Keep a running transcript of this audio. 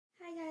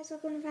guys,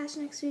 welcome to Fast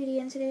Next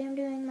Video, and today I'm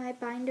doing my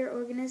binder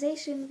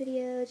organization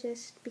video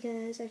just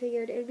because I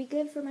figured it would be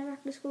good for my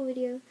back to school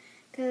video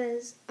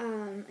because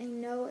I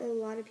know a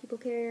lot of people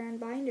carry around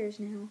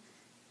binders now.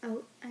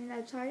 Oh, and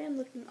I'm sorry I'm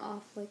looking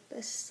off, like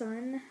the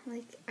sun,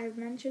 like I've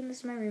mentioned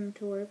this in my room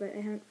tour, but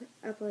I haven't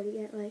uploaded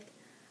yet. Like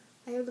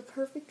I have the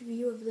perfect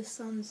view of the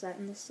sunset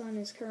and the sun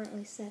is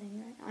currently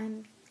setting.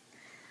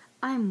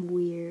 I'm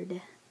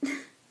weird.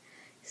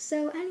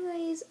 So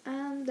anyways,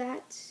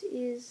 that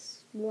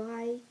is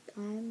why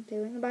I'm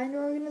doing a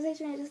binder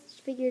organization. I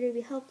just figured it would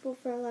be helpful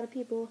for a lot of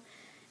people.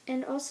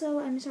 And also,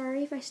 I'm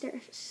sorry if I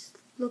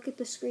look at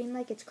the screen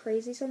like it's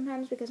crazy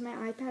sometimes because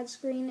my iPad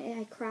screen,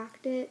 I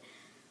cracked it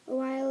a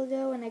while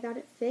ago and I got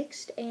it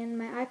fixed. And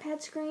my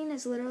iPad screen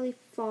is literally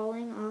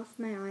falling off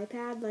my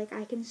iPad. Like,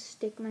 I can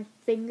stick my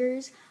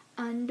fingers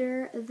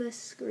under the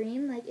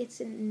screen. Like,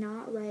 it's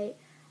not right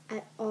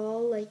at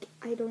all. Like,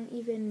 I don't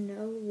even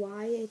know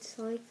why it's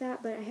like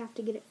that, but I have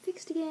to get it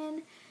fixed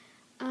again.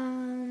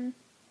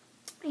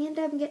 And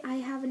I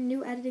have a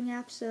new editing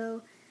app,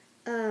 so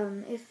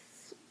if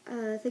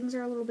things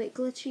are a little bit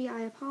glitchy,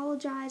 I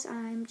apologize.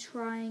 I'm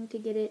trying to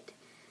get it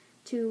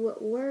to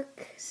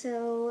work,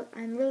 so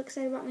I'm really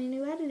excited about my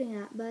new editing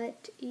app.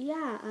 But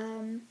yeah,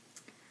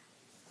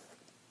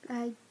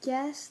 I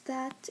guess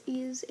that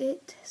is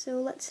it.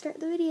 So let's start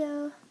the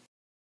video.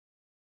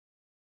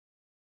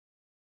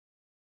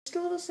 Just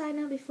a little side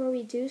note before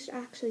we do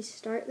actually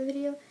start the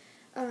video.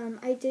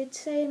 I did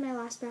say in my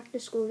last back to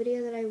school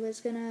video that I was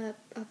gonna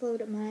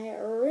upload my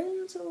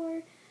room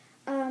tour.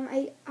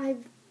 I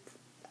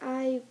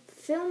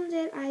filmed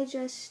it. I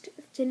just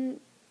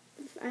didn't.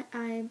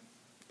 I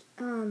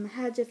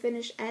had to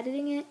finish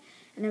editing it,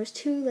 and I was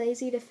too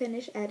lazy to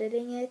finish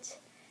editing it.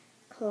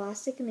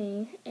 Classic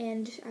me.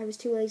 And I was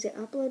too lazy to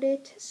upload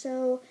it.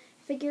 So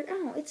I figured,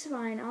 oh, it's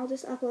fine. I'll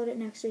just upload it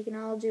next week, and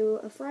I'll do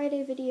a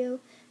Friday video.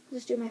 I'll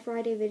just do my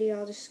Friday video.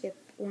 I'll just skip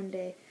one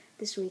day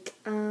this week.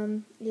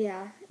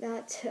 Yeah.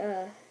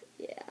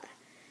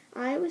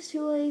 I was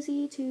too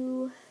lazy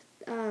to,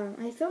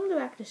 I filmed a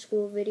back to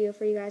school video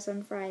for you guys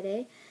on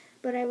Friday,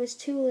 but I was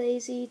too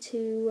lazy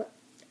to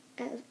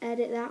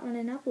edit that one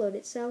and upload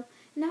it. So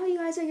now you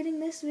guys are getting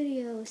this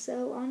video.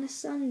 So on a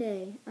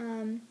Sunday,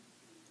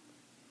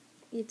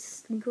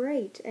 it's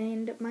great.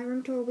 And my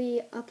room tour will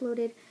be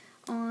uploaded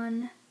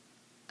on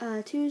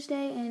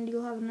Tuesday, and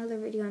you'll have another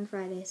video on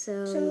Friday.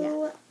 So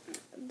yeah.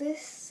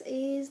 This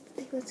is,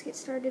 let's get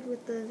started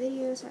with the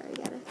video. Sorry, I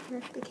gotta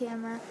correct the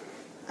camera.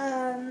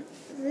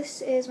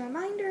 This is my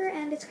binder,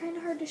 and it's kind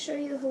of hard to show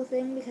you the whole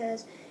thing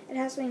because it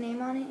has my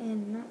name on it, and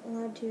I'm not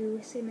allowed to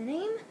say my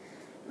name.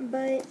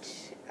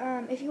 But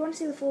if you want to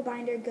see the full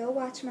binder, go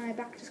watch my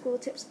back to school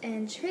tips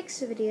and tricks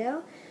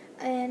video,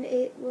 and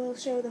it will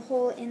show the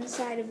whole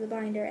inside of the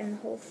binder and the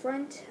whole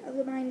front of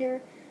the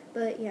binder.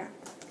 But yeah,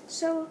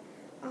 so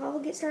I'll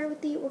get started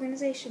with the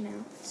organization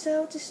now.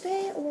 So to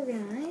stay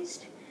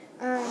organized,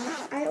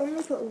 I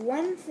only put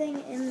one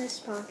thing in this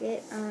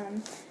pocket,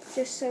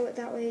 just so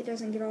that way it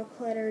doesn't get all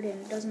cluttered and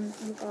it doesn't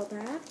look all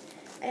bad.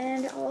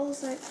 And all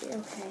that,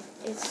 okay,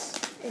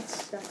 it's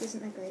stuck,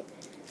 isn't that great?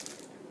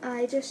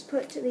 I just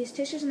put these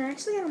tissues, and I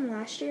actually had them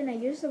last year, and I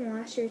used them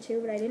last year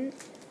too, but I didn't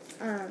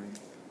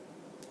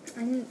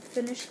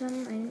finish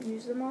them, I didn't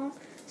use them all,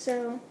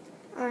 so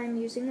I'm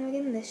using them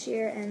again this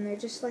year, and they're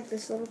just like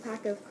this little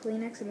pack of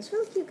Kleenex, and it's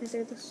really cute because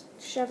they're this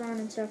chevron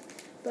and stuff.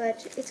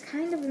 But it's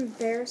kind of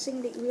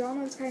embarrassing we all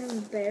know it's kind of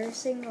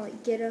embarrassing to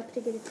like get up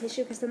to get a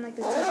tissue because then like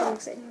the teacher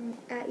looks at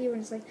you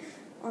and it's like,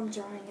 I'm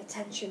drawing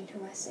attention to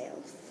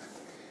myself.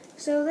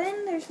 So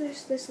then there's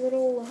this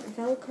little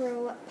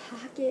Velcro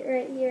pocket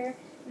right here,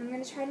 and I'm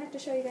gonna try not to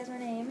show you guys my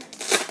name.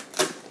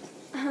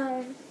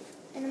 And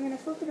I'm gonna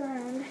flip it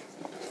around.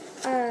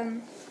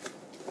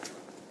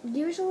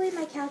 Usually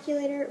my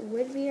calculator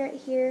would be right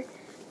here,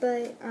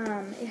 but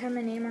it had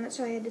my name on it,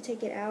 so I had to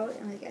take it out,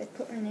 and like I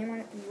put my name on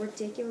it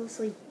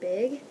ridiculously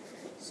big.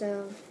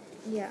 So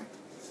yeah.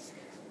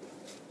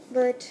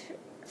 But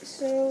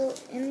so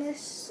in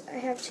this I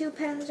have two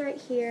pens right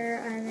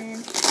here, and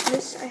then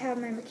this I have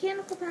my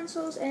mechanical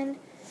pencils, and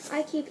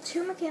I keep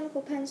two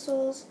mechanical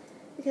pencils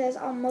because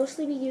I'll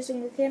mostly be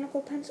using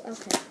mechanical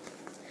pencils. Okay.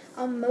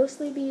 I'll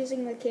mostly be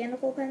using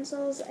mechanical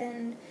pencils,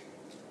 and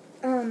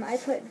I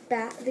put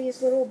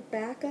these little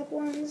backup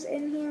ones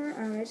in here.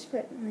 I just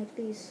put like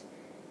these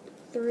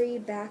 3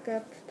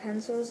 backup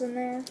pencils in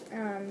there,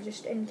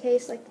 just in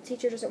case like the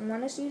teacher doesn't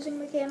want us using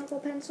mechanical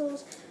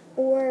pencils,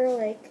 or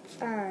like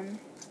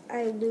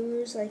I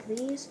lose like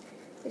these.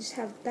 I just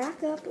have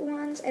backup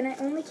ones, and I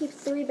only keep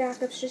 3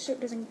 backups just so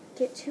it doesn't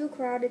get too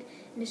crowded,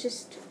 and it's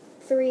just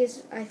 3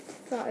 is, I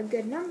thought, a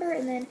good number,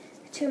 and then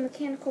 2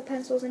 mechanical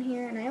pencils in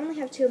here, and I only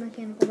have 2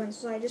 mechanical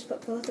pencils, so I just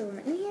put both of them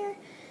in here.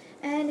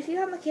 And if you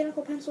have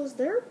mechanical pencils,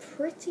 they're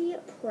pretty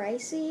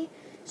pricey,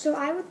 so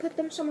I would put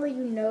them somewhere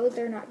you know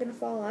they're not going to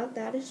fall out.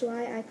 That is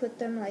why I put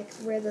them like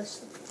where the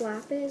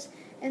flap is,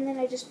 and then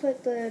I just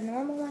put the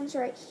normal ones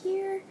right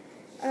here.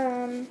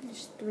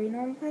 Just 3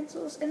 normal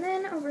pencils, and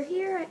then over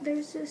here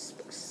there's this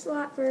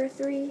slot for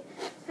 3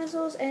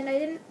 pencils,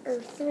 and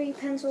or 3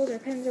 pencils or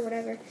pens or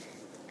whatever.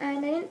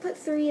 And I didn't put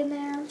 3 in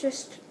there,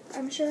 just,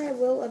 I'm sure I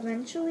will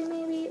eventually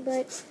maybe,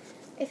 but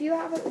if you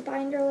have a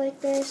binder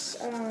like this,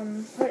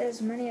 put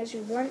as many as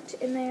you want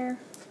in there,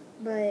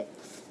 but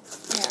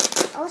yeah.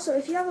 Also,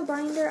 if you have a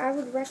binder, I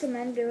would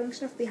recommend doing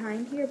stuff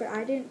behind here, but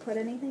I didn't put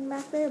anything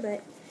back there,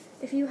 but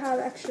if you have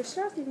extra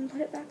stuff, you can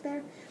put it back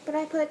there. But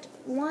I put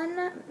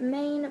 1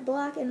 main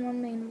black and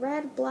 1 main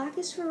red. Black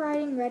is for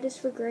writing, red is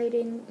for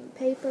grading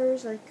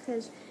papers, like,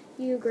 because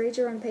you grade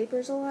your own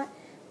papers a lot.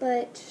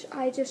 But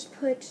I just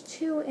put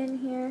 2 in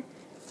here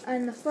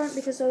in the front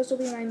because those will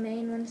be my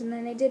main ones. And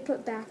then I did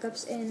put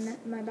backups in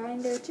my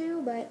binder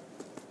too, but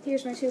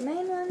here's my 2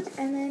 main ones.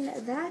 And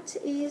then that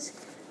is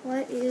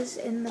what is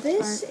in the front.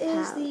 This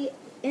is the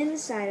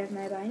inside of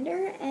my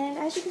binder, and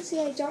as you can see,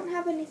 I don't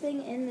have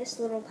anything in this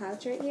little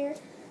pouch right here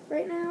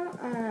right now,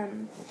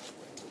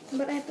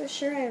 but I'm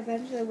sure I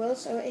eventually will.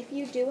 So if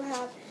you do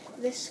have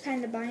this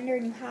kind of binder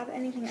and you have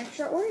anything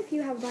extra, or if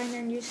you have a binder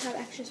and you just have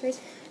extra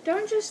space,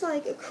 don't just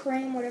like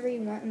cram whatever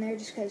you want in there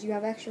just because you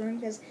have extra room,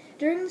 because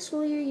during the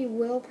school year you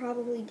will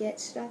probably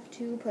get stuff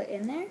to put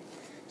in there.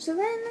 So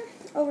then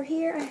over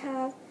here I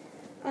have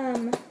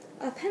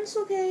a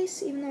pencil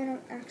case, even though I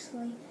don't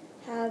actually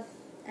have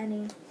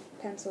any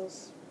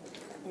pencils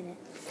in it.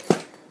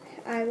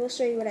 I will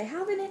show you what I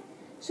have in it.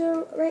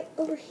 So right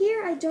over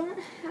here,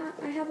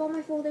 I have all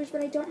my folders,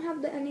 but I don't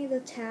have any of the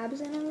tabs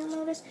in them, you'll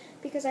notice,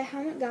 because I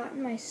haven't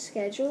gotten my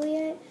schedule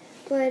yet.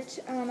 But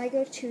I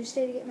go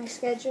Tuesday to get my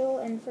schedule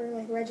and for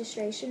like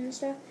registration and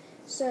stuff.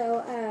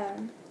 So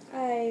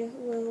I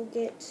will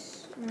get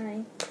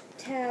my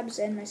tabs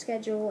and my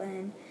schedule,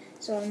 and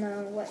so I'll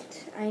know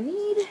what I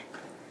need,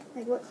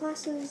 like what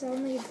classes I'll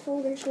need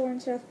folders for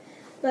and stuff.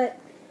 But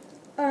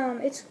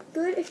it's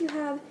good if you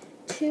have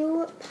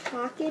 2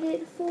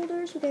 pocketed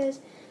folders, because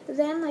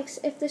then, like,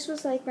 if this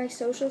was like my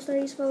social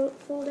studies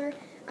folder,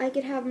 I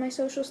could have my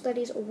social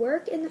studies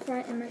work in the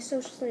front and my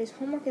social studies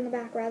homework in the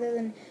back, rather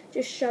than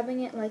just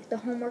shoving it like the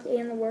homework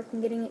and the work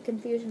and getting it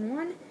confused in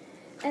one.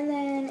 And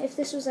then if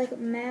this was like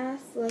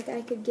math, like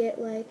I could get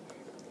like,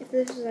 if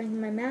this was like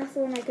my math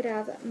one, I could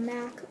have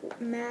math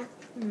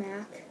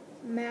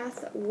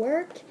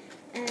work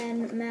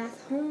and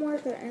math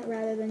homework,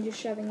 rather than just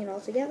shoving it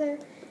all together.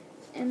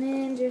 And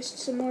then just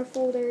some more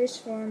folders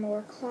for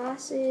more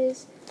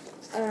classes.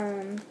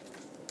 I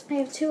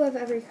have 2 of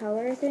every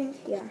color, I think,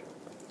 yeah.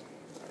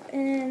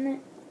 And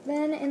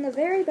then in the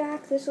very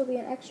back, this will be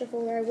an extra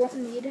folder. I won't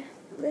need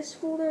this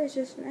folder, it's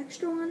just an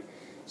extra one.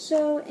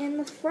 So in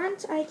the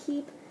front, I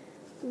keep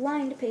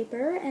lined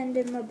paper, and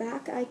in the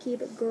back, I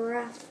keep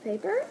graph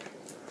paper.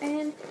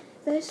 And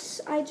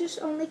this, I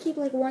just only keep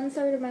like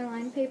 1/3 of my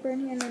lined paper in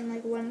here, and then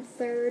like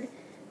 1/3,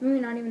 maybe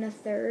not even a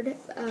third,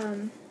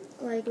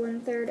 like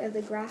 1/3 of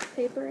the graph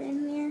paper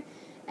in here.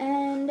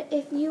 And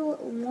if you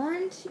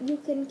want, you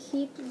can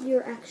keep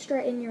your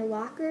extra in your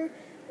locker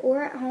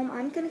or at home.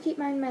 I'm going to keep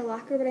mine in my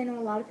locker, but I know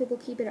a lot of people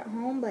keep it at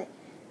home, but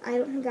I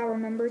don't think I'll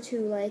remember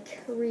to like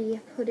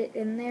re-put it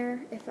in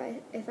there if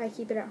I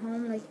keep it at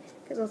home, like,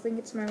 because I'll think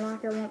it's my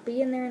locker, won't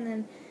be in there, and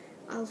then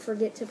I'll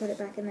forget to put it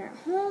back in there at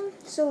home.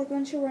 So like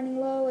once you're running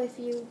low, if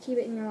you keep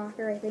it in your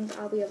locker, I think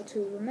I'll be able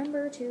to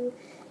remember to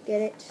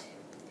get it.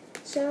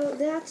 So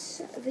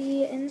that's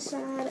the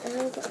inside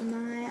of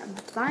my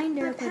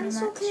binder. My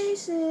pencil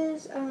case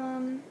is,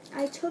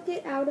 I took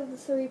it out of the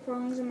 3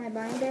 prongs in my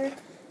binder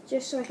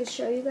just so I could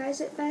show you guys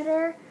it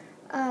better.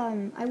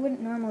 I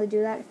wouldn't normally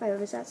do that if I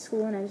was at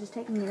school and I was just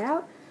taking it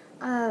out.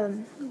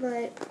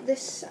 But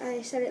this,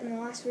 I said it in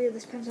the last video,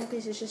 this pencil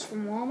case is just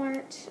from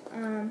Walmart.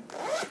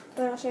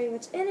 But I'll show you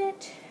what's in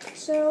it.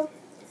 So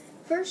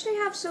first I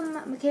have some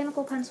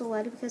mechanical pencil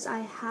lead, because I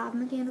have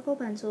mechanical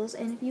pencils,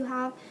 and if you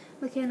have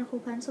mechanical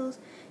pencils,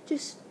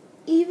 just,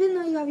 even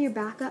though you have your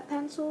backup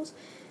pencils,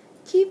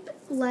 keep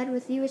lead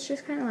with you. It's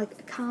just kind of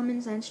like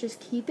common sense,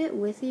 just keep it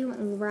with you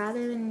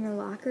rather than in your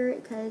locker,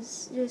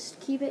 because just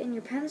keep it in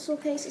your pencil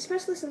case,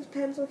 especially since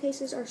pencil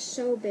cases are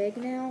so big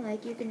now,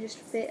 like you can just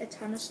fit a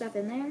ton of stuff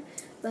in there.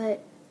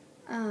 But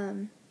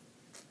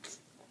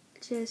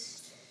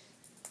just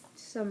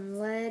some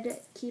lead,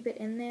 keep it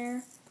in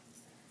there.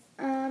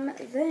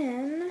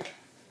 Then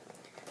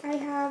I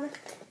have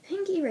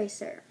pink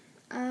eraser.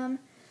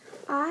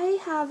 I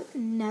have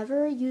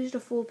never used a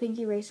full pink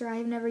eraser. I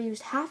have never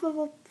used half of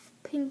a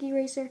pink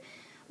eraser.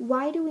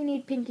 Why do we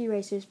need pink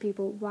erasers,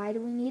 people? Why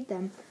do we need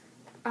them?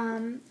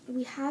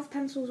 We have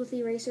pencils with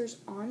erasers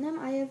on them.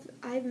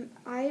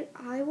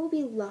 I will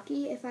be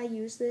lucky if I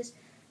use this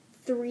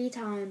 3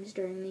 times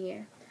during the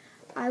year.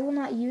 I will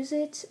not use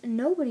it.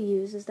 Nobody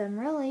uses them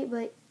really,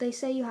 but they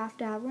say you have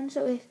to have one.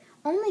 So if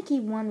only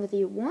keep one with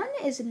you. One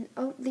is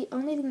the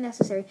only thing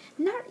necessary.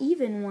 Not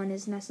even one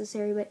is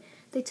necessary, but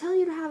they tell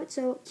you to have it,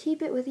 so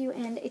keep it with you,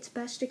 and it's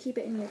best to keep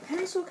it in your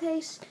pencil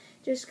case,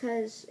 just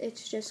because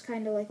it's just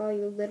kind of like all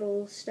your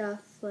little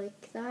stuff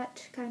like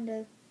that, kind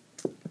of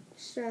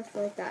stuff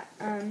like that.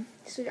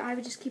 So I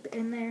would just keep it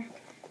in there,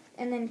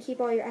 and then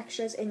keep all your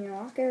extras in your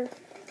locker.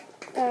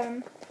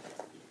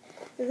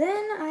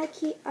 Then I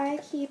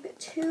keep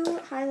 2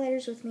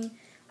 highlighters with me.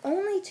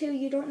 Only 2.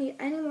 You don't need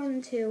any more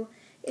than 2.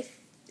 If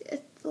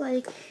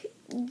like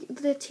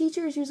the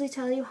teachers usually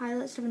tell you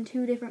highlight stuff in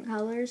 2 different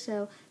colors,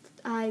 so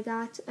I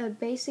got a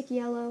basic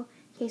yellow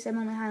in case I'm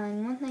only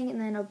highlighting one thing, and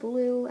then a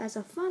blue as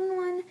a fun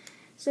one,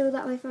 so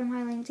that way if I'm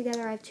highlighting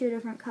together I have 2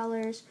 different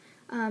colors.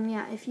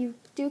 Yeah, if you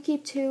do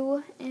keep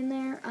 2 in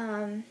there,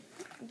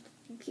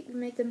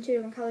 make them 2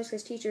 different colors,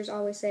 because teachers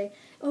always say,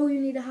 oh, you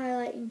need to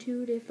highlight in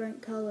 2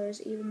 different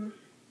colors, even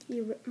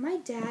my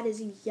dad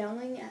is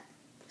yelling at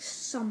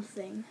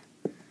something.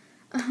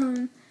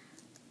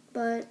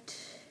 But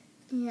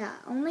yeah,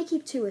 only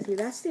keep 2 with you.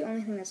 That's the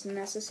only thing that's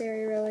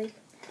necessary, really.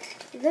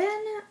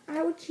 Then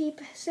I would keep,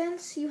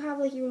 since you have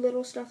like your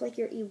little stuff like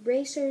your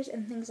erasers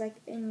and things like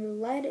in your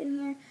lead in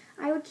here,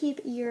 I would keep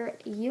your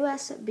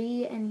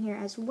USB in here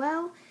as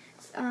well,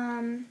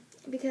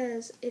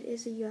 because it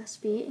is a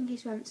USB. In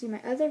case you haven't seen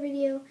my other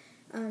video,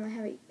 I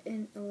have it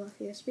in Olaf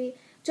USB.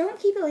 Don't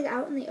keep it like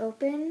out in the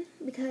open,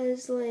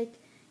 because like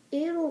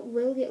it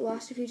will get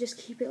lost if you just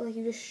keep it like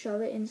you just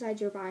shove it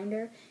inside your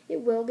binder.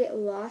 It will get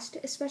lost,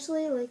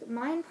 especially like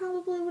mine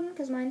probably wouldn't,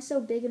 because mine's so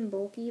big and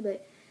bulky,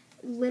 but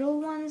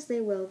little ones, they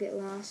will get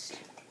lost.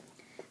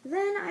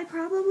 Then I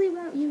probably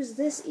won't use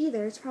this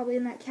either. It's probably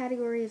in that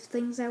category of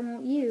things I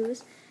won't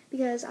use,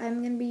 because I'm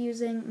going to be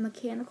using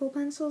mechanical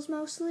pencils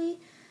mostly.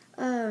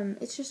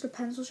 It's just a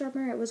pencil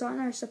sharpener. It was on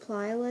our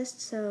supply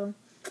list, so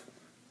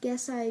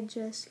guess I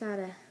just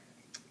gotta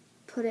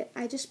put it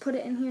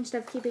in here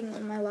instead of keeping it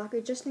in my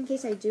locker, just in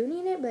case I do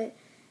need it, but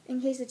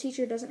in case the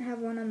teacher doesn't have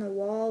one on the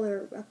wall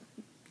or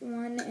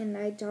one, and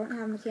I don't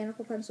have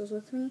mechanical pencils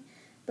with me.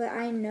 But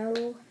I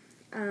know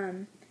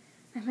I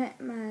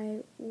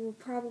will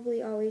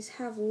probably always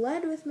have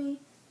lead with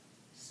me,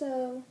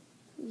 so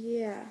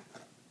yeah.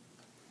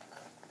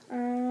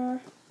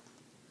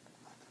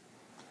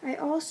 I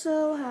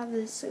also have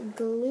this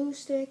glue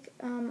stick.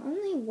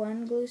 Only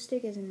one glue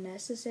stick is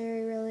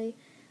necessary, really.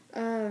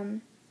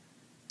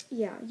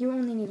 Yeah, you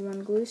only need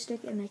one glue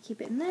stick, and I keep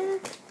it in there.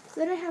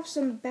 Then I have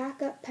some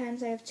backup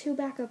pens. I have 2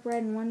 backup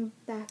red and 1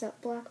 backup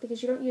black,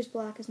 because you don't use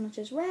black as much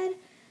as red.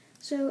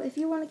 So if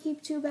you want to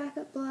keep 2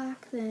 backup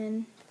black,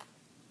 then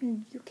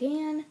you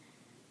can.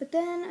 But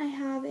then I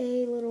have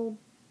a little,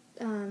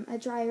 a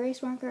dry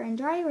erase marker, and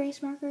dry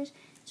erase markers,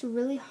 it's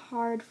really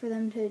hard for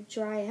them to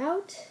dry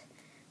out.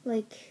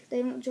 Like,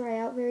 they don't dry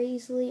out very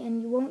easily,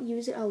 and you won't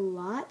use it a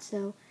lot,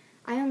 so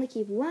I only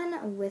keep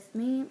 1 with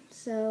me.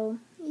 So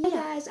yeah, hey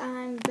guys,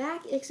 I'm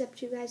back,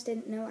 except you guys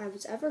didn't know I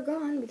was ever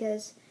gone,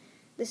 because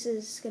this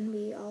is going to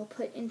be all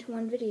put into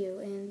one video,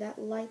 and that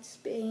light's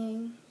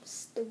being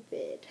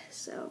stupid.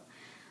 So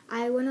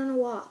I went on a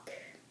walk,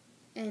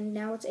 and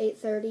now it's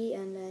 8:30,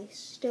 and I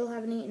still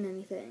haven't eaten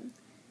anything.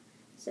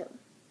 So,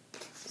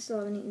 still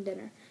haven't eaten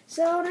dinner.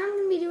 So now I'm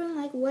going to be doing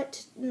like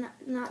what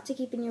not to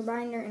keep in your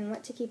binder and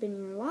what to keep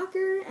in your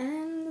locker,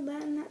 and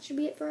then that should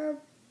be it for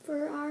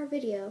our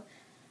video.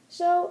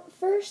 So,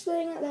 first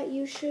thing that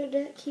you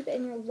should keep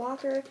in your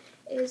locker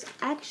is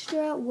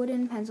extra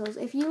wooden pencils.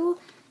 If you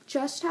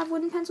just have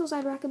wooden pencils,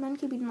 I'd recommend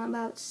keeping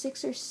about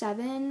 6 or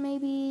 7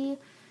 maybe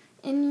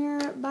in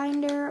your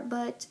binder,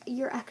 but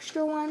your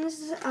extra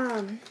ones,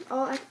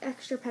 all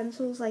extra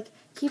pencils, like,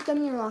 keep them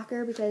in your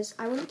locker, because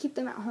I wouldn't keep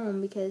them at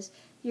home because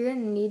you're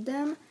going to need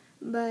them,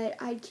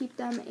 but I'd keep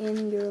them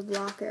in your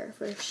locker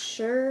for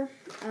sure,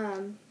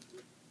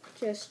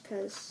 just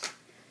because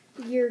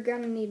you're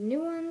going to need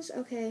new ones.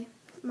 Okay.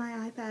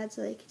 My iPad's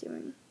like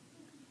doing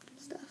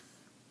stuff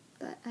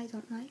that I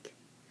don't like.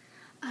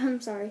 I'm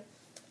sorry.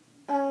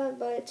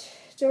 But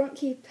don't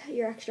keep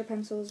your extra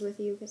pencils with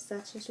you, because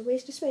that's just a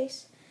waste of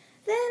space.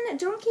 Then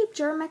don't keep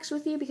Germ-X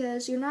with you,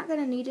 because you're not going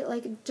to need it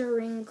like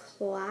during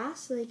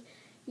class. Like,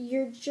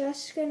 you're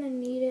just going to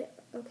need it.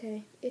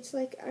 Okay, it's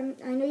like, I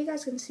know you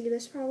guys can see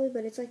this probably,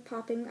 but it's like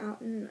popping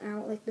out and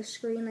out like the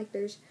screen, like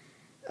there's,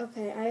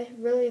 okay, I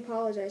really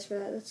apologize for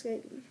that. That's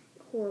like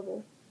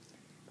horrible.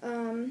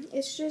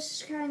 It's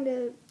just kind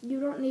of, you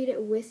don't need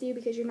it with you,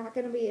 because you're not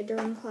going to be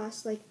during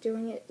class, like,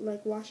 doing it,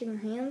 like, washing your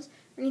hands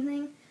or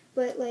anything,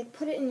 but, like,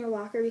 put it in your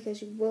locker,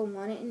 because you will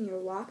want it in your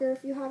locker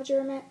if you have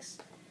Germ-X.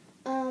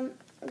 Then,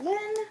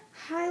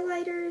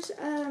 highlighters,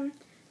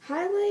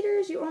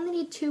 you only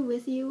need 2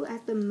 with you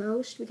at the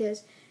most,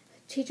 because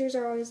teachers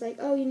are always like,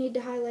 oh, you need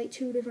to highlight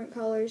 2 different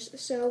colors,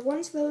 so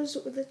once those,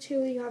 the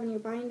 2 you have in your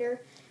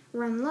binder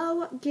run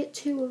low, get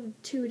 2 of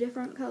 2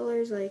 different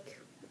colors, like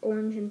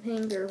orange and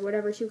pink, or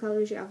whatever 2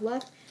 colors you have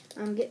left.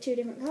 Get 2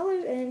 different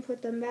colors and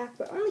put them back,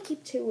 but only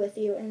keep 2 with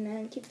you, and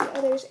then keep the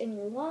others in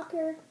your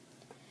locker.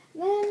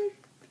 Then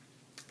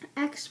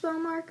Expo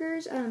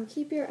markers,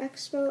 keep your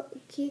Expo,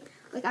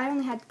 like I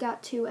only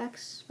got 2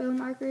 Expo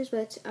markers,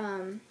 but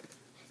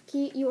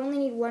you only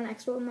need 1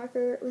 Expo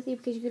marker with you,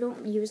 because you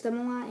don't use them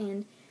a lot,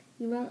 and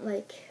you won't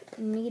like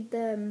need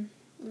them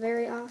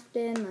very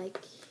often, like,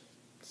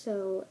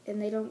 so, and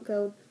they don't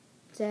go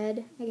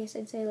dead, I guess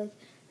I'd say, like,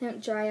 they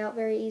don't dry out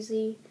very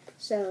easy,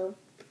 so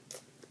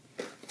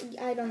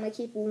I'd only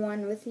keep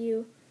 1 with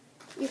you.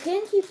 You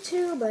can keep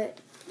 2, but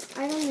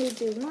I'd only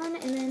do 1.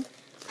 And then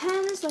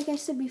pens, like I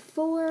said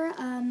before,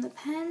 the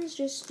pens,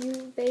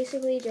 you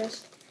basically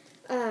just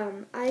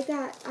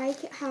I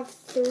have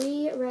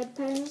 3 red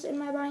pens in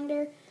my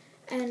binder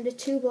and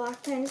 2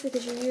 black pens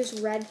because you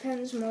use red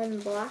pens more than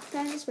black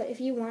pens. But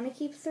if you want to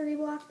keep 3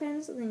 black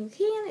pens, then you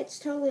can. It's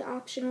totally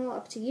optional,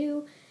 up to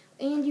you.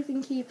 And you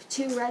can keep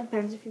 2 red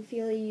pens if you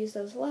feel you use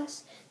those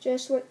less.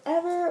 Just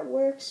whatever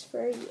works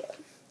for you.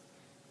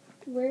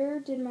 Where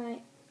did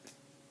my...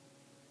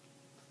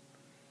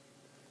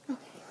 Okay.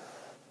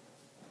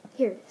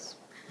 Here it is.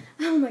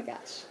 Oh my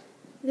gosh.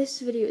 This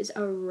video is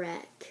a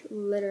wreck.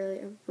 Literally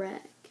a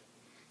wreck.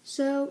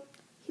 So,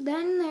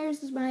 then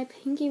there's my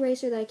pinky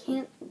eraser that I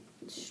can't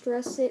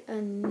stress it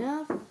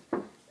enough.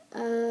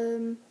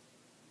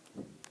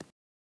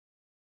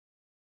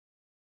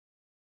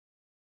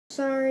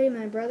 Sorry,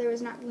 my brother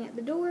was knocking at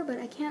the door, but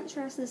I can't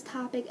stress this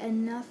topic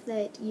enough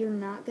that you're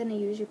not going to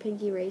use your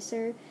pinky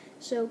eraser.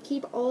 So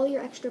keep all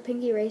your extra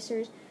pinky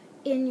erasers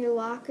in your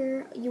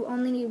locker. You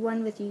only need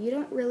 1 with you. You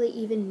don't really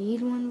even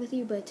need 1 with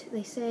you, but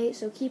they say,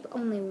 so keep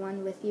only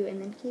 1 with you,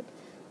 and then keep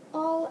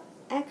all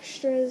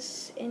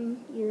extras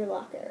in your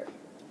locker.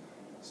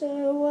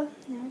 So,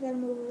 now I gotta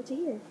move over to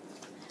here.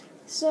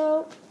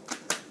 So,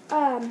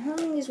 I'm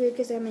holding these weird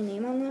because they have my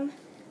name on them.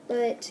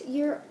 But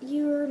you're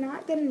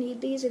not gonna need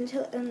these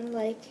until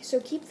so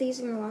keep these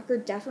in your locker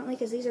definitely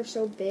because these are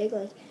so big.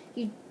 Like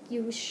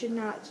you should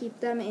not keep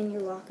them in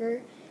your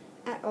locker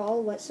at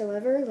all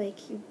whatsoever.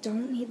 Like you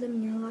don't need them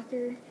in your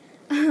locker.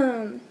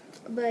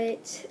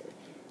 But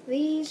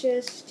these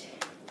just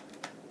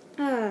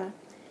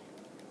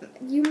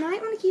you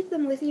might want to keep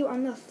them with you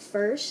on the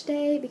first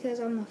day because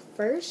on the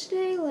first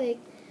day like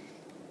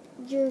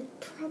you're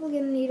probably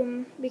gonna need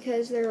them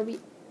because there will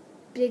be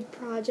big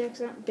projects,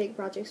 not big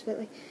projects, but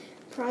like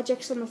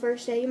projects on the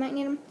first day, you might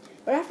need them.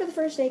 But after the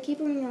first day, keep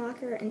them in your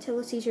locker until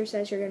the teacher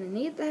says you're going to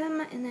need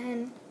them, and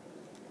then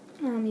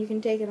you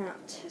can take them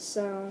out.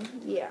 So,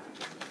 yeah.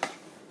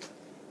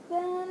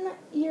 Then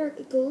your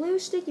glue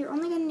stick, you're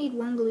only going to need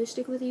 1 glue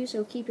stick with you,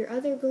 so keep your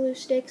other glue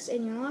sticks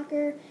in your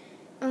locker.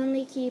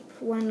 Only keep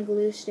 1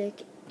 glue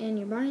stick in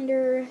your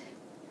binder.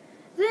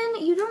 Then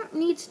you don't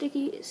need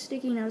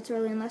sticky notes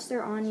really unless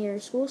they're on your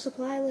school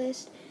supply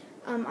list.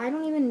 I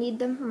don't even need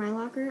them for my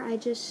locker.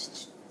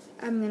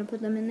 I'm going to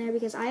put them in there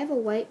because I have a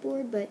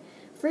whiteboard, but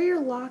for your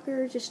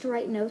locker, just to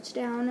write notes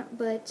down,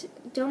 but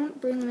don't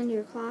bring them into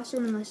your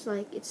classroom unless,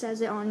 like, it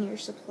says it on your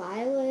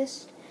supply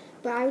list.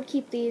 But I would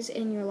keep these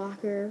in your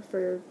locker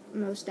for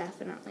most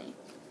definitely.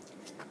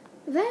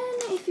 Then,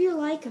 if you're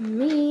like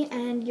me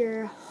and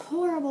you're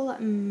horrible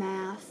at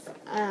math,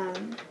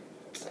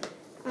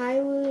 I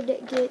would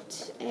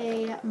get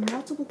a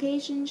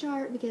multiplication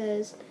chart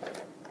because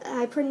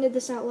I printed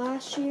this out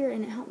last year,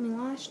 and it helped me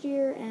last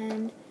year,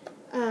 and,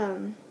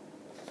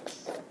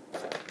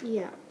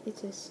 yeah,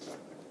 it just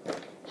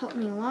helped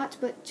me a lot.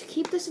 But to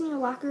keep this in your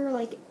locker,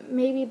 like,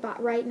 maybe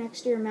right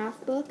next to your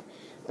math book,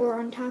 or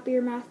on top of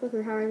your math book,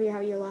 or however you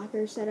have your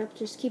locker set up,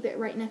 just keep it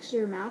right next to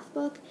your math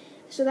book,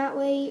 so that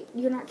way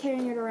you're not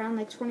carrying it around,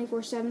 like,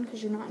 24/7,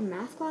 because you're not in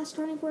math class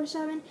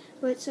 24/7,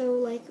 but so,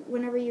 like,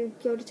 whenever you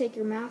go to take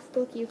your math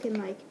book, you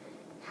can, like,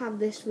 have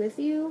this with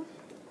you,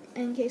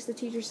 in case the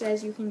teacher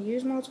says you can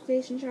use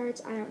multiplication charts.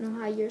 I don't know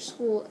how your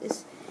school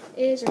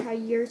is or how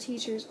your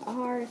teachers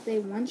are, if they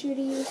want you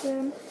to use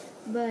them,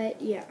 but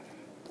yeah.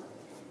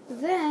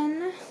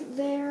 Then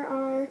there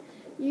are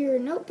your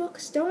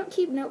notebooks. Don't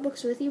keep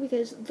notebooks with you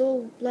because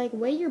they'll, like,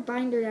 weigh your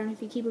binder down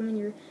if you keep them in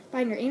your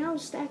binder, and it'll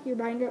stack your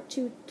binder up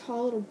too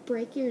tall. It'll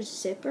break your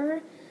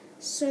zipper.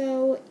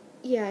 So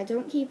yeah,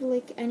 don't keep,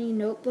 like, any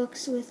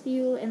notebooks with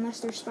you unless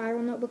they're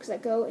spiral notebooks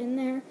that go in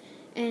there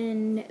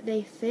and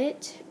they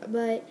fit,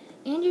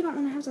 and you don't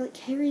want to have to, like,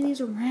 carry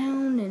these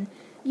around, and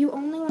you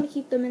only want to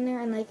keep them in there,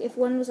 and, like, if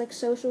one was, like,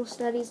 social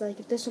studies, like,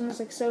 if this one was,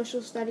 like,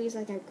 social studies,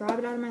 like, I'd grab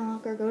it out of my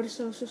locker, go to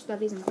social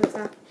studies, and put it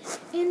back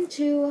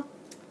into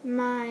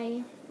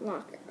my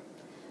locker.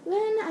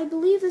 Then, I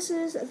believe this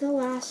is the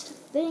last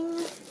thing,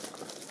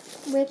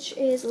 which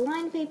is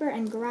line paper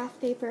and graph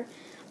paper.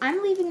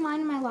 I'm leaving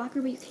mine in my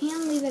locker, but you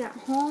can leave it at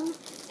home,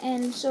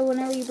 and so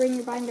whenever you bring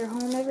your binder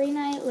home every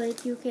night,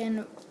 like, you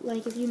can,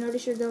 like, if you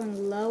notice you're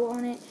going low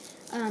on it,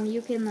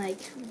 you can, like,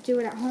 do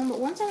it at home.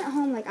 But once I'm at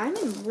home, like, I'm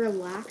in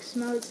relax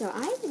mode, so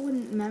I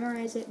wouldn't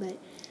memorize it, but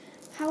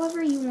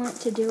however you want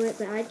to do it,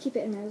 but I'd keep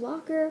it in my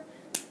locker.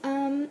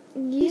 Thank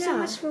you so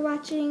much for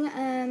watching.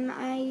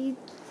 I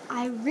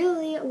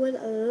really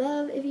would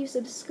love if you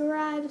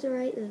subscribed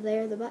right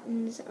there. The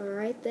button's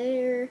right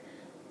there.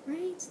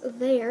 Right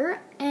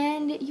there,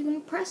 and you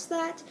can press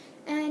that,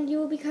 and you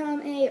will become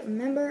a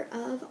member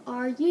of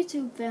our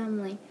YouTube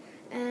family,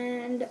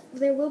 and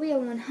there will be a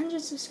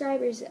 100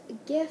 subscribers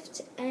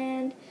gift,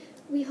 and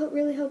we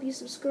really hope you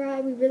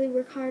subscribe. We really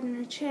work hard on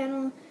our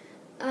channel.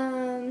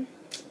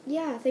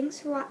 Yeah, thanks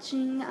for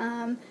watching.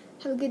 Have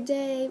a good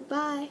day.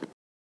 Bye.